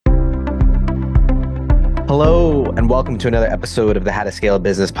Hello, and welcome to another episode of the How to Scale a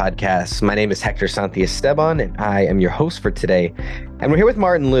Business podcast. My name is Hector Santiesteban, and I am your host for today. And we're here with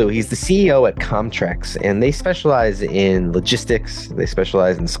Martin Liu. He's the CEO at Comtrex, and they specialize in logistics. They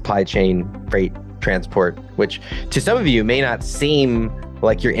specialize in supply chain, freight, transport, which to some of you may not seem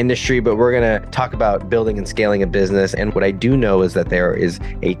like your industry, but we're going to talk about building and scaling a business. And what I do know is that there is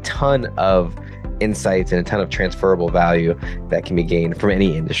a ton of insights and a ton of transferable value that can be gained from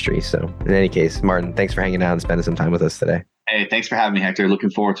any industry. So in any case, Martin, thanks for hanging out and spending some time with us today. Hey, thanks for having me, Hector.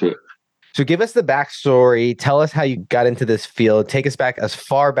 Looking forward to it. So give us the backstory. Tell us how you got into this field. Take us back as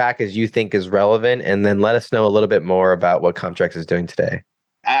far back as you think is relevant, and then let us know a little bit more about what Comtrex is doing today.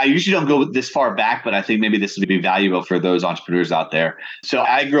 I usually don't go this far back, but I think maybe this would be valuable for those entrepreneurs out there. So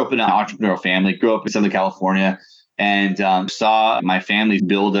I grew up in an entrepreneurial family, grew up in Southern California, and saw my family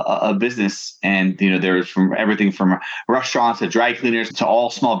build a business. And, there was from everything from restaurants to dry cleaners to all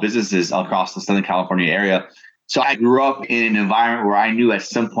small businesses across the Southern California area. So I grew up in an environment where I knew at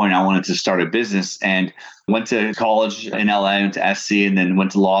some point I wanted to start a business, and went to college in LA, went to SC, and then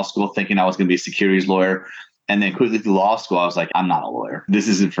went to law school thinking I was going to be a securities lawyer. And then quickly through law school, I was like, I'm not a lawyer. This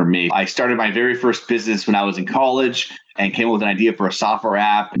isn't for me. I started my very first business when I was in college and came up with an idea for a software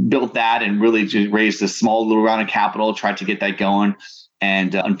app, built that, and really just raised a small little round of capital, tried to get that going.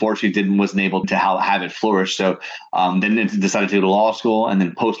 And unfortunately, wasn't able to have it flourish. So then decided to go to law school. And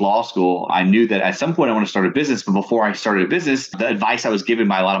then post law school, I knew that at some point I want to start a business. But before I started a business, the advice I was given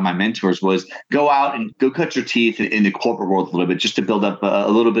by a lot of my mentors was go out and go cut your teeth in the corporate world a little bit, just to build up a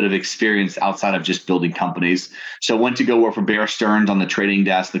little bit of experience outside of just building companies. So I went to go work for Bear Stearns on the trading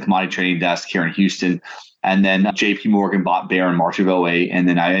desk, the commodity trading desk here in Houston. And then JP Morgan bought Bear in March of 2008. And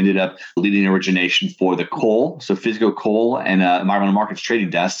then I ended up leading origination for the coal, so physical coal and environmental markets trading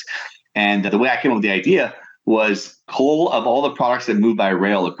desk. And the way I came up with the idea was coal, of all the products that move by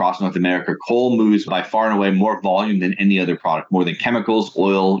rail across North America, coal moves by far and away more volume than any other product, more than chemicals,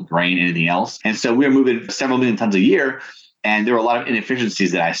 oil, grain, anything else. And so we were moving several million tons a year. And there were a lot of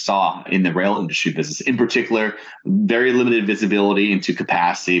inefficiencies that I saw in the rail industry business. In particular, very limited visibility into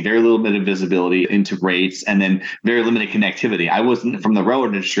capacity, very limited visibility into rates, and then very limited connectivity. I wasn't from the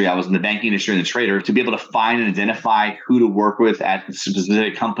railroad industry. I was in the banking industry and the trader. To be able to find and identify who to work with at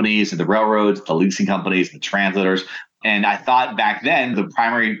specific companies, the railroads, the leasing companies, the translators. And I thought back then, the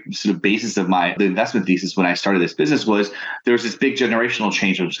primary sort of basis of the investment thesis when I started this business was there was this big generational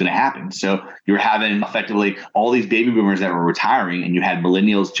change that was going to happen. So you were having effectively all these baby boomers that were retiring, and you had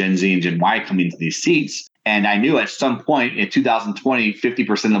millennials, Gen Z, and Gen Y coming into these seats. And I knew at some point in 2020,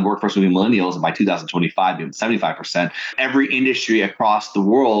 50% of the workforce would be millennials, and by 2025, even 75%. Every industry across the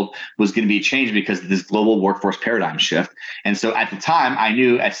world was going to be changed because of this global workforce paradigm shift. And so at the time, I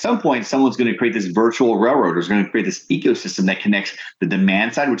knew at some point someone's going to create this virtual railroad, is going to create this ecosystem that connects the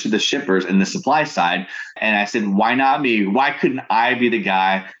demand side, which are the shippers, and the supply side. And I said, why not me? Why couldn't I be the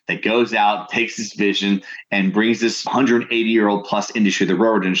guy that goes out, takes this vision, and brings this 180-year-old plus industry, the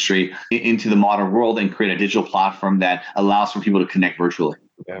railroad industry, into the modern world and create a digital platform that allows for people to connect virtually?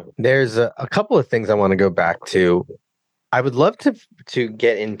 Yeah. There's a couple of things I want to go back to. I would love to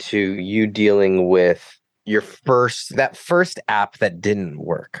get into you dealing with that first app that didn't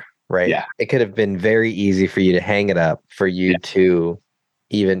work, right? Yeah. It could have been very easy for you to hang it up, for you to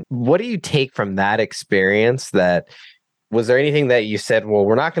even, what do you take from that experience? Was there anything that you said, well,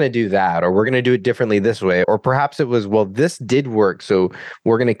 we're not going to do that, or we're going to do it differently this way? Or perhaps it was, well, this did work, so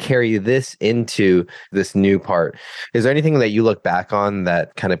we're going to carry this into this new part. Is there anything that you look back on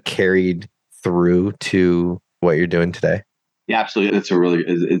that kind of carried through to what you're doing today? Yeah, absolutely. That's a really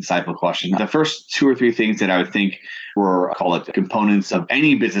insightful question. The first two or three things that I would think were, call it, components of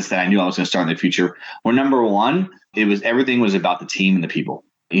any business that I knew I was going to start in the future were, number one, everything was about the team and the people.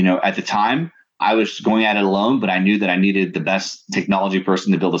 At the time, I was going at it alone, but I knew that I needed the best technology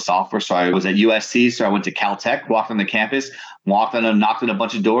person to build the software. So I was at USC, so I went to Caltech, walked on the campus, knocked on a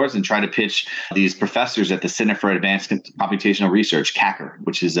bunch of doors, and tried to pitch these professors at the Center for Advanced Computational Research, CACR,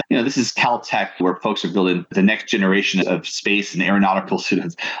 which is, this is Caltech, where folks are building the next generation of space and aeronautical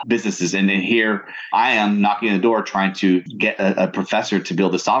businesses. And then here I am knocking on the door trying to get a professor to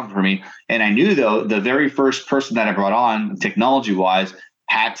build the software for me. And I knew, though, the very first person that I brought on technology-wise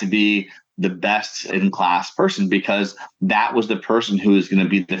had to be the best in class person, because that was the person who is going to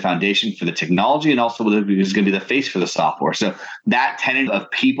be the foundation for the technology and also was going to be the face for the software. So that tenet of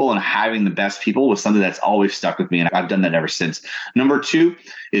people and having the best people was something that's always stuck with me. And I've done that ever since. Number two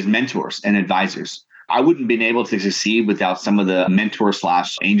is mentors and advisors. I wouldn't have been able to succeed without some of the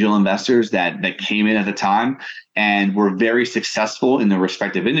mentor/angel investors that came in at the time and were very successful in their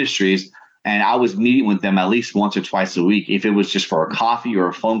respective industries. And I was meeting with them at least once or twice a week, if it was just for a coffee or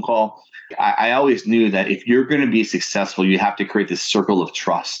a phone call. I always knew that if you're going to be successful, you have to create this circle of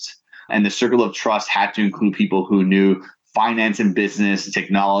trust. And the circle of trust had to include people who knew finance and business,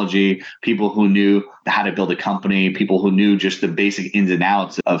 technology, people who knew how to build a company, people who knew just the basic ins and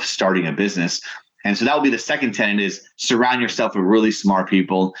outs of starting a business. And so that would be the second tenet, is surround yourself with really smart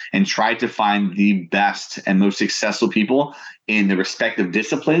people and try to find the best and most successful people in the respective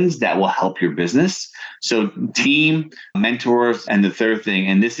disciplines that will help your business. So team, mentors, and the third thing,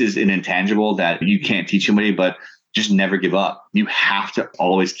 and this is an intangible that you can't teach somebody, but just never give up. You have to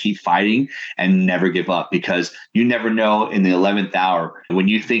always keep fighting and never give up, because you never know in the 11th hour when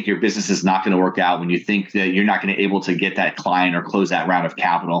you think your business is not going to work out, when you think that you're not going to be able to get that client or close that round of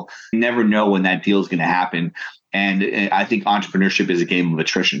capital. You never know when that deal is going to happen. And I think entrepreneurship is a game of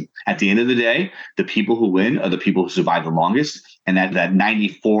attrition. At the end of the day, the people who win are the people who survive the longest. And that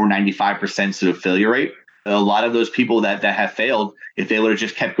 94, 95% sort of failure rate, a lot of those people that have failed, if they would have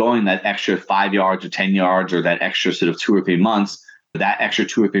just kept going that extra 5 yards or 10 yards or that extra sort of 2 or 3 months, that extra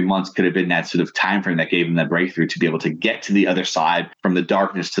 2 or 3 months could have been that sort of time frame that gave them that breakthrough to be able to get to the other side, from the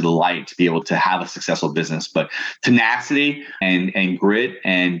darkness to the light, to be able to have a successful business. But tenacity and grit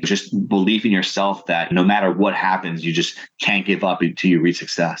and just belief in yourself that no matter what happens, you just can't give up until you reach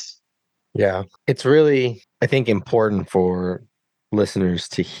success. Yeah. It's really, I think, important for listeners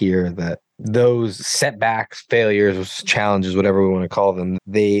to hear that those setbacks, failures, challenges, whatever we want to call them,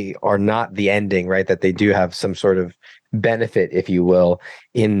 they are not the ending, right? That they do have some sort of benefit, if you will,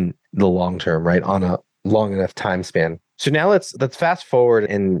 in the long term, right? On a long enough time span. So now let's fast forward,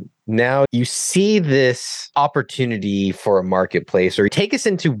 and now you see this opportunity for a marketplace, or take us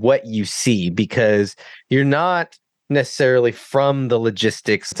into what you see, because you're not necessarily from the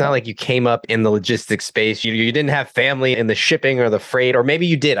logistics. It's not like you came up in the logistics space. You didn't have family in the shipping or the freight, or maybe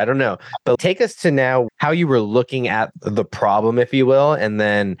you did. I don't know. But take us to now how you were looking at the problem, if you will, and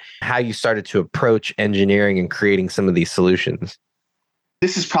then how you started to approach engineering and creating some of these solutions.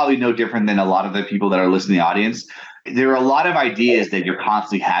 This is probably no different than a lot of the people that are listening to the audience. There are a lot of ideas that you're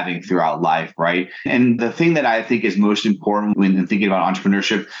constantly having throughout life, right? And the thing that I think is most important when thinking about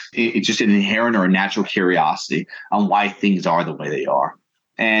entrepreneurship, it's just an inherent or a natural curiosity on why things are the way they are.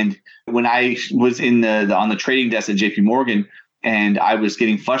 And when I was on the trading desk at JP Morgan, and I was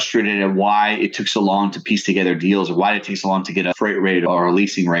getting frustrated at why it took so long to piece together deals, or why did it take so long to get a freight rate or a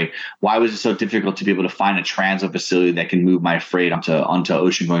leasing rate. Why was it so difficult to be able to find a transload facility that can move my freight onto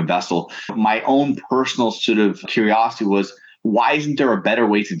ocean-going vessel? My own personal sort of curiosity was, why isn't there a better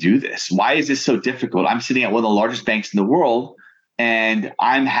way to do this? Why is this so difficult? I'm sitting at one of the largest banks in the world, and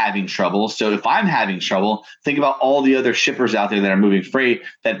I'm having trouble. So if I'm having trouble, think about all the other shippers out there that are moving freight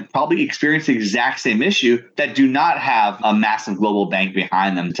that probably experience the exact same issue, that do not have a massive global bank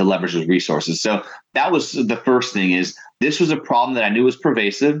behind them to leverage those resources. So that was the first thing, is this was a problem that I knew was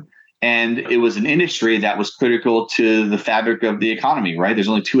pervasive. And it was an industry that was critical to the fabric of the economy, right? There's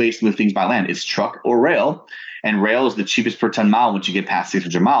only two ways to move things by land. It's truck or rail. And rail is the cheapest per ton mile once you get past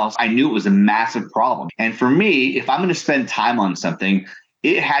 600 miles. I knew it was a massive problem. And for me, if I'm going to spend time on something,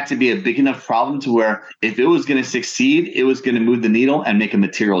 it had to be a big enough problem to where if it was going to succeed, it was going to move the needle and make a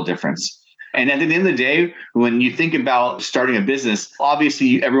material difference. And at the end of the day, when you think about starting a business,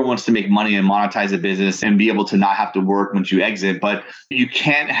 obviously everyone wants to make money and monetize a business and be able to not have to work once you exit, but you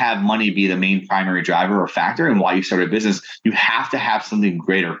can't have money be the main primary driver or factor in why you start a business. You have to have something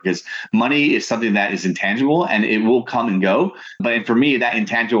greater, because money is something that is intangible and it will come and go. But for me, that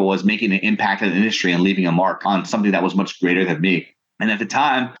intangible was making an impact in the industry and leaving a mark on something that was much greater than me. And at the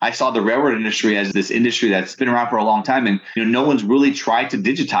time, I saw the railroad industry as this industry that's been around for a long time. And no one's really tried to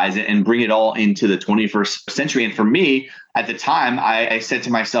digitize it and bring it all into the 21st century. And for me, at the time, I said to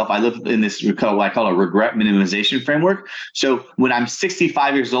myself, I live in this what I call a regret minimization framework. So when I'm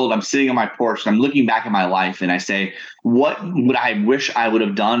 65 years old, I'm sitting on my porch and I'm looking back at my life and I say, what would I wish I would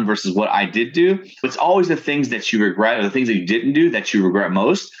have done versus what I did do? It's always the things that you regret, or the things that you didn't do that you regret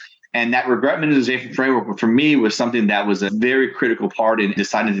most. And that regret minimization framework for me was something that was a very critical part in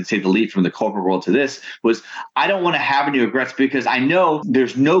deciding to take the leap from the corporate world to this. Was I don't want to have any regrets, because I know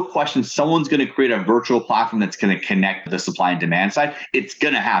there's no question someone's going to create a virtual platform that's going to connect the supply and demand side. It's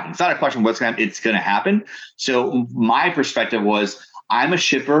going to happen. It's not a question of what's going to happen. It's going to happen. So my perspective was, I'm a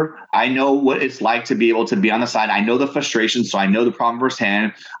shipper. I know what it's like to be able to be on the side. I know the frustration. So I know the problem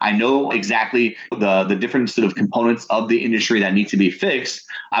firsthand. I know exactly the different sort of components of the industry that need to be fixed.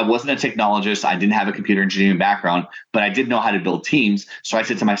 I wasn't a technologist. I didn't have a computer engineering background, but I did know how to build teams. So I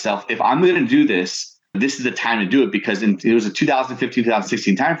said to myself, if I'm going to do this, this is the time to do it, because it was a 2015,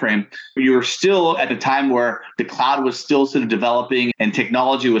 2016 timeframe. You were still at the time where the cloud was still sort of developing and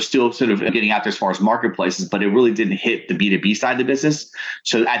technology was still sort of getting out there as far as marketplaces, but it really didn't hit the B2B side of the business.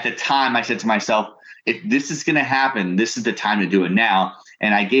 So at the time, I said to myself, if this is going to happen, this is the time to do it now.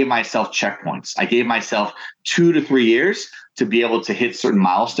 And I gave myself checkpoints. I gave myself 2 to 3 years to be able to hit certain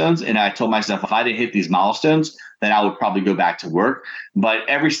milestones. And I told myself, if I didn't hit these milestones, then I would probably go back to work. But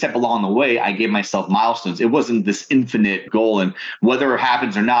every step along the way, I gave myself milestones. It wasn't this infinite goal. And whether it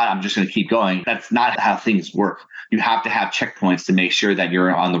happens or not, I'm just going to keep going. That's not how things work. You have to have checkpoints to make sure that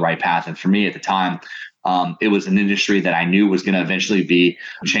you're on the right path. And for me at the time, it was an industry that I knew was going to eventually be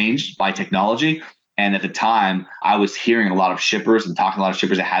changed by technology. And at the time, I was hearing a lot of shippers and talking to a lot of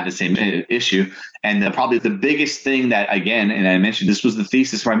shippers that had the same issue. And probably the biggest thing that, again, and I mentioned this was the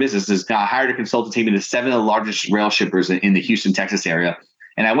thesis for my business, is I hired a consultant to take me to 7 of the largest rail shippers in the Houston, Texas area.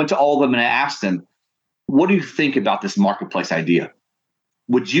 And I went to all of them and I asked them, what do you think about this marketplace idea?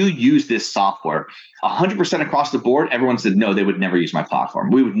 Would you use this software? 100% across the board, everyone said, no, they would never use my platform.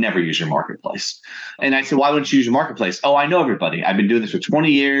 We would never use your marketplace. And I said, why wouldn't you use your marketplace? Oh, I know everybody. I've been doing this for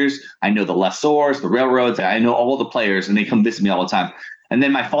 20 years. I know the lessors, the railroads. I know all the players, and they come visit me all the time. And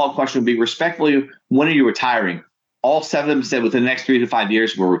then my follow-up question would be, respectfully, when are you retiring? All 7 of them said within the next 3 to 5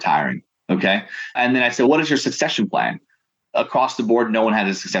 years, we're retiring. Okay. And then I said, what is your succession plan? Across the board, no one had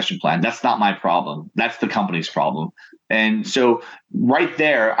a succession plan. That's not my problem. That's the company's problem. And so right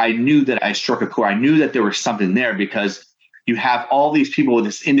there, I knew that I struck a chord. I knew that there was something there, because you have all these people with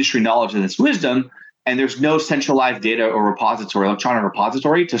this industry knowledge and this wisdom, and there's no centralized data or repository, electronic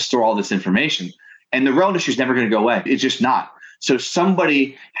repository to store all this information. And the rail industry is never going to go away. It's just not. So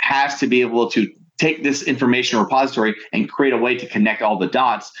somebody has to be able to take this information repository and create a way to connect all the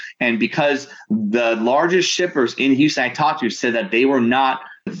dots. And because the largest shippers in Houston I talked to said that they were not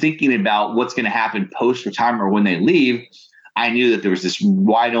thinking about what's going to happen post-retirement or when they leave, I knew that there was this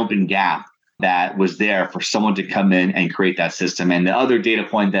wide open gap that was there for someone to come in and create that system. And the other data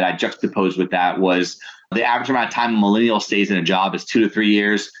point that I juxtaposed with that was the average amount of time a millennial stays in a job is 2 to 3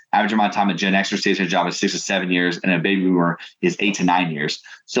 years. Average amount of time a Gen Xer stays in a job is 6 to 7 years, and a baby boomer is 8 to 9 years.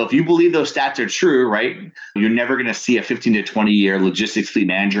 So if you believe those stats are true, right, you're never going to see a 15 to 20 year logistics fleet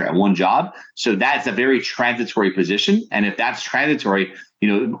manager at one job. So that's a very transitory position. And if that's transitory,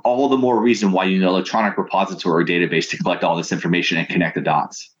 all the more reason why you need an electronic repository or database to collect all this information and connect the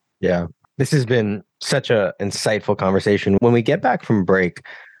dots. Yeah. This has been such an insightful conversation. When we get back from break,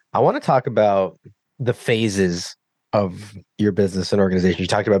 I want to talk about the phases of your business and organization. You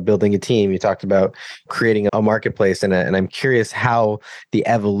talked about building a team. You talked about creating a marketplace. And I'm curious how the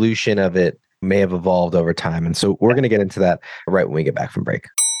evolution of it may have evolved over time. And so we're going to get into that right when we get back from break.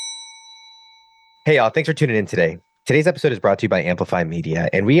 Hey, y'all. Thanks for tuning in today. Today's episode is brought to you by Amplify Media,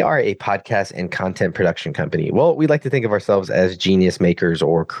 and we are a podcast and content production company. Well, we like to think of ourselves as genius makers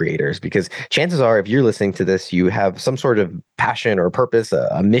or creators, because chances are, if you're listening to this, you have some sort of passion or purpose,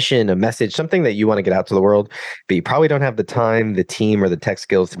 a mission, a message, something that you want to get out to the world, but you probably don't have the time, the team, or the tech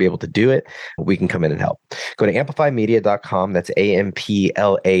skills to be able to do it. We can come in and help. Go to amplifymedia.com. That's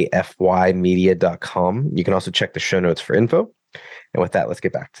AMPLAFY media.com. You can also check the show notes for info. And with that, let's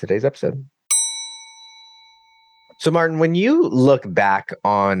get back to today's episode. So Martin, when you look back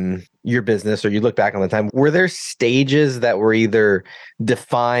on your business, or you look back on the time, were there stages that were either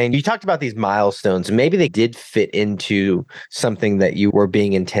defined? You talked about these milestones. Maybe they did fit into something that you were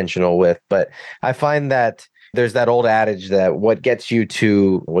being intentional with, but I find that there's that old adage that what gets you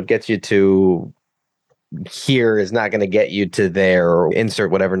to here is not going to get you to there, or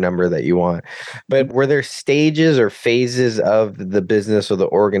insert whatever number that you want. But were there stages or phases of the business or the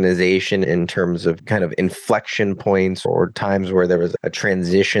organization in terms of kind of inflection points, or times where there was a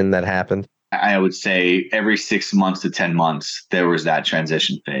transition that happened? I would say every 6 months to 10 months, there was that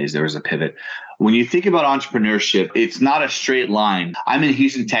transition phase. There was a pivot. When you think about entrepreneurship, it's not a straight line. I'm in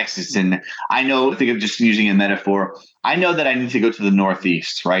Houston, Texas, and think of just using a metaphor. I know that I need to go to the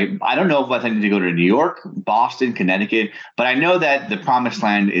Northeast, right? I don't know if I need to go to New York, Boston, Connecticut, but I know that the promised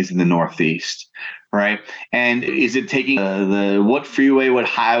land is in the Northeast, right? And is it taking what freeway, what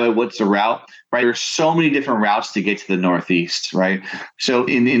highway, what's the route? Right. There's so many different routes to get to the Northeast, right? So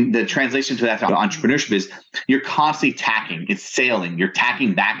in the translation to that to entrepreneurship is you're constantly tacking, it's sailing, you're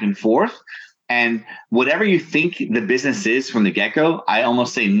tacking back and forth. And whatever you think the business is from the get-go, I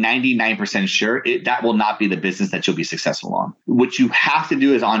almost say 99% sure that will not be the business that you'll be successful on. What you have to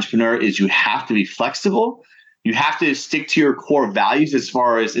do as an entrepreneur is you have to be flexible. You have to stick to your core values as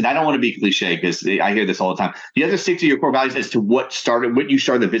far as, and I don't want to be cliche because I hear this all the time. You have to stick to your core values as to what you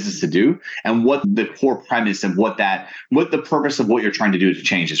started the business to do, and what the core premise of what the purpose of what you're trying to do to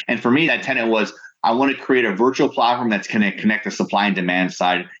change is. And for me, that tenet was, I want to create a virtual platform that's going to connect the supply and demand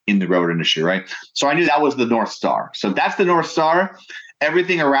side in the road industry, right? So I knew that was the North Star. So that's the North Star.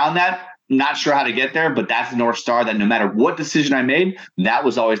 Everything around that, not sure how to get there, but that's the North Star that no matter what decision I made, that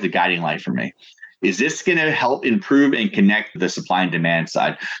was always the guiding light for me. Is this going to help improve and connect the supply and demand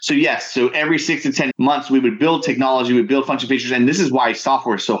side? So yes, so every 6 to 10 months, we would build technology, we would build function features. And this is why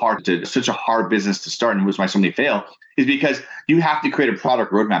software is such a hard business to start, and was why so many fail, is because you have to create a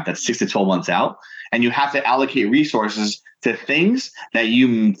product roadmap that's 6 to 12 months out. And you have to allocate resources to things that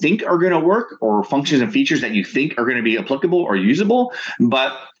you think are going to work, or functions and features that you think are going to be applicable or usable,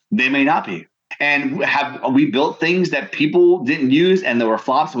 but they may not be. And have we built things that people didn't use and there were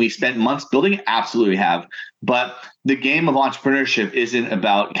flops and we spent months building? Absolutely have. But the game of entrepreneurship isn't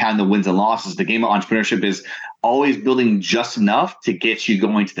about counting the wins and losses. The game of entrepreneurship is always building just enough to get you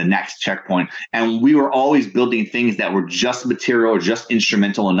going to the next checkpoint. And we were always building things that were just material or just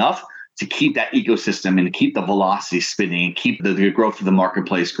instrumental enough to keep that ecosystem and to keep the velocity spinning and keep the growth of the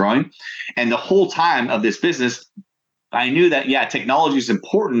marketplace growing. And the whole time of this business, I knew that, yeah, technology is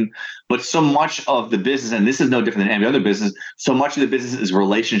important, but so much of the business, and this is no different than any other business, so much of the business is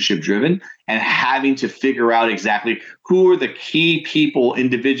relationship driven, and having to figure out exactly who are the key people,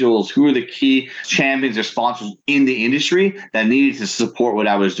 individuals, who are the key champions or sponsors in the industry that needed to support what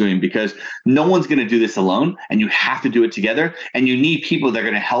I was doing, because no one's going to do this alone, and you have to do it together. And you need people that are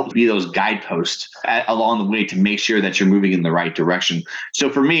going to help be those guideposts along the way to make sure that you're moving in the right direction. So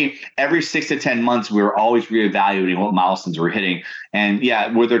for me, every 6 to 10 months, we were always reevaluating what milestones we're hitting. And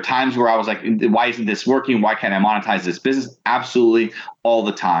yeah, were there times where I was like, why isn't this working? Why can't I monetize this business? Absolutely, all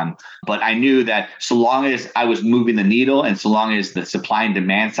the time. But I knew that so long as I was moving the needle and so long as the supply and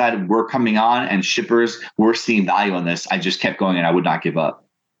demand side were coming on and shippers were seeing value on this, I just kept going and I would not give up.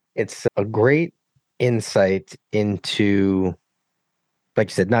 It's a great insight into, like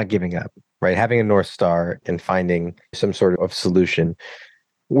you said, not giving up, right? Having a North Star and finding some sort of solution.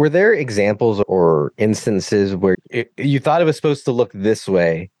 Were there examples or instances where you thought it was supposed to look this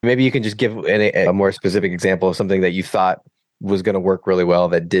way? Maybe you can just give a more specific example of something that you thought was going to work really well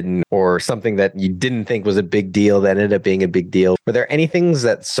that didn't, or something that you didn't think was a big deal that ended up being a big deal. Were there any things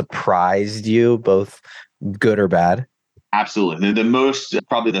that surprised you, both good or bad? Absolutely.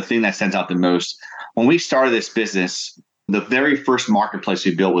 Probably the thing that stands out the most, when we started this business, the very first marketplace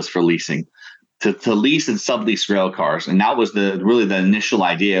we built was for leasing. To lease and sublease rail cars. And that was the initial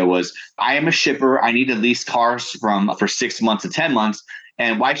idea was, I am a shipper. I need to lease cars for 6 months to 10 months.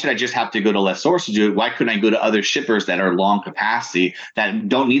 And why should I just have to go to lessors to do it? Why couldn't I go to other shippers that are long capacity that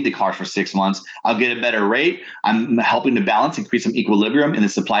don't need the cars for 6 months? I'll get a better rate. I'm helping to balance and create some equilibrium in the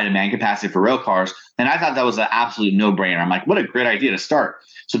supply demand capacity for rail cars. And I thought that was an absolute no brainer. I'm like, what a great idea to start.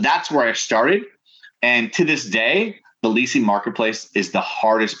 So that's where I started. And to this day, the leasing marketplace is the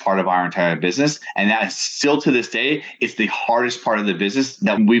hardest part of our entire business. And that is still to this day, it's the hardest part of the business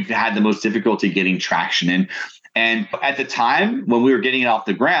that we've had the most difficulty getting traction in. And at the time when we were getting it off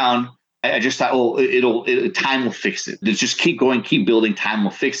the ground, I just thought, time will fix it. Just keep going, keep building, time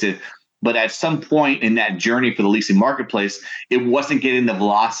will fix it. But at some point in that journey for the leasing marketplace, it wasn't getting the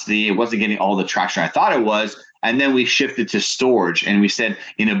velocity, it wasn't getting all the traction I thought it was. And then we shifted to storage. And we said,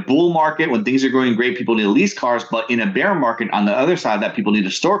 in a bull market, when things are going great, people need to lease cars. But in a bear market, on the other side of that, people need to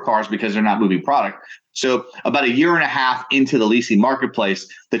store cars because they're not moving product. So about a year and a half into the leasing marketplace,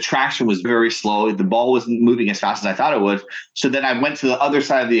 the traction was very slow. The ball wasn't moving as fast as I thought it would. So then I went to the other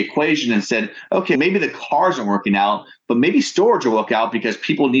side of the equation and said, okay, maybe the cars aren't working out, but maybe storage will work out, because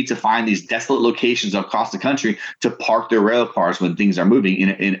people need to find these desolate locations across the country to park their rail cars when things are moving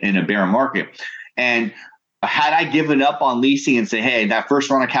in a bear market. And had I given up on leasing and say, hey, that first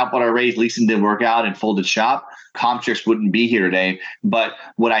round of capital I raised, leasing didn't work out and folded shop, Comtrix wouldn't be here today. But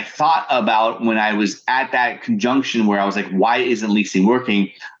what I thought about when I was at that conjunction where I was like, why isn't leasing working?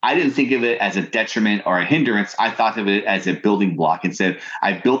 I didn't think of it as a detriment or a hindrance. I thought of it as a building block and said,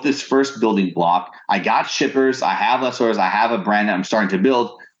 I built this first building block. I got shippers. I have lessors. I have a brand that I'm starting to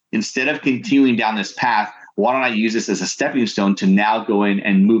build. Instead of continuing down this path, why don't I use this as a stepping stone to now go in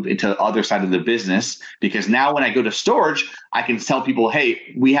and move into the other side of the business? Because now when I go to storage, I can tell people,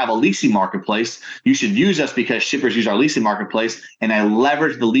 hey, we have a leasing marketplace. You should use us because shippers use our leasing marketplace. And I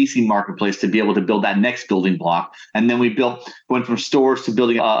leverage the leasing marketplace to be able to build that next building block. And then we went from stores to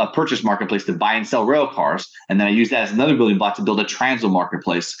building a purchase marketplace to buy and sell rail cars. And then I used that as another building block to build a translo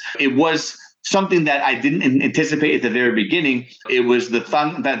marketplace. It was something that I didn't anticipate at the very beginning. It was the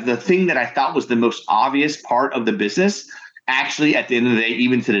thing that I thought was the most obvious part of the business. Actually, at the end of the day,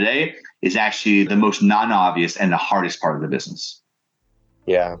 even to today, is actually the most non-obvious and the hardest part of the business.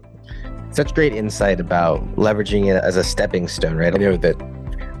 Yeah. Such great insight about leveraging it as a stepping stone, right? I know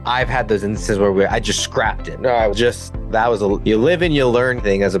that I've had those instances where I just scrapped it. You live and you learn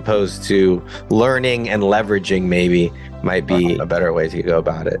thing, as opposed to learning and leveraging maybe might be a better way to go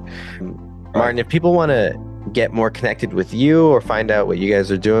about it. Martin, if people want to get more connected with you or find out what you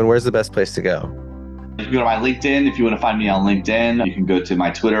guys are doing, where's the best place to go? You can go to my LinkedIn. If you want to find me on LinkedIn, you can go to my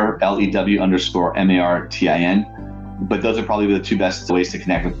Twitter, LEW_MARTIN. But those are probably the two best ways to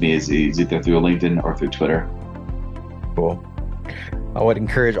connect with me is either through LinkedIn or through Twitter. Cool. I would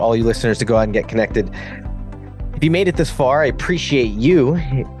encourage all you listeners to go out and get connected. If you made it this far, I appreciate you.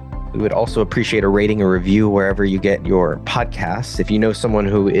 We would also appreciate a rating or review wherever you get your podcasts. If you know someone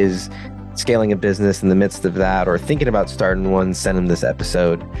who is scaling a business in the midst of that or thinking about starting one, send them this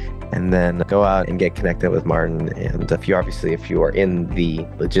episode, and then go out and get connected with Martin. And if you are in the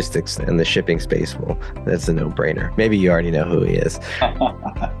logistics and the shipping space, well, that's a no-brainer. Maybe you already know who he is.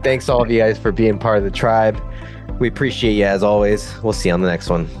 Thanks all of you guys for being part of the tribe. We appreciate you as always. We'll see you on the next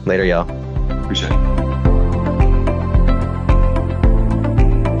one. Later, y'all. Appreciate it.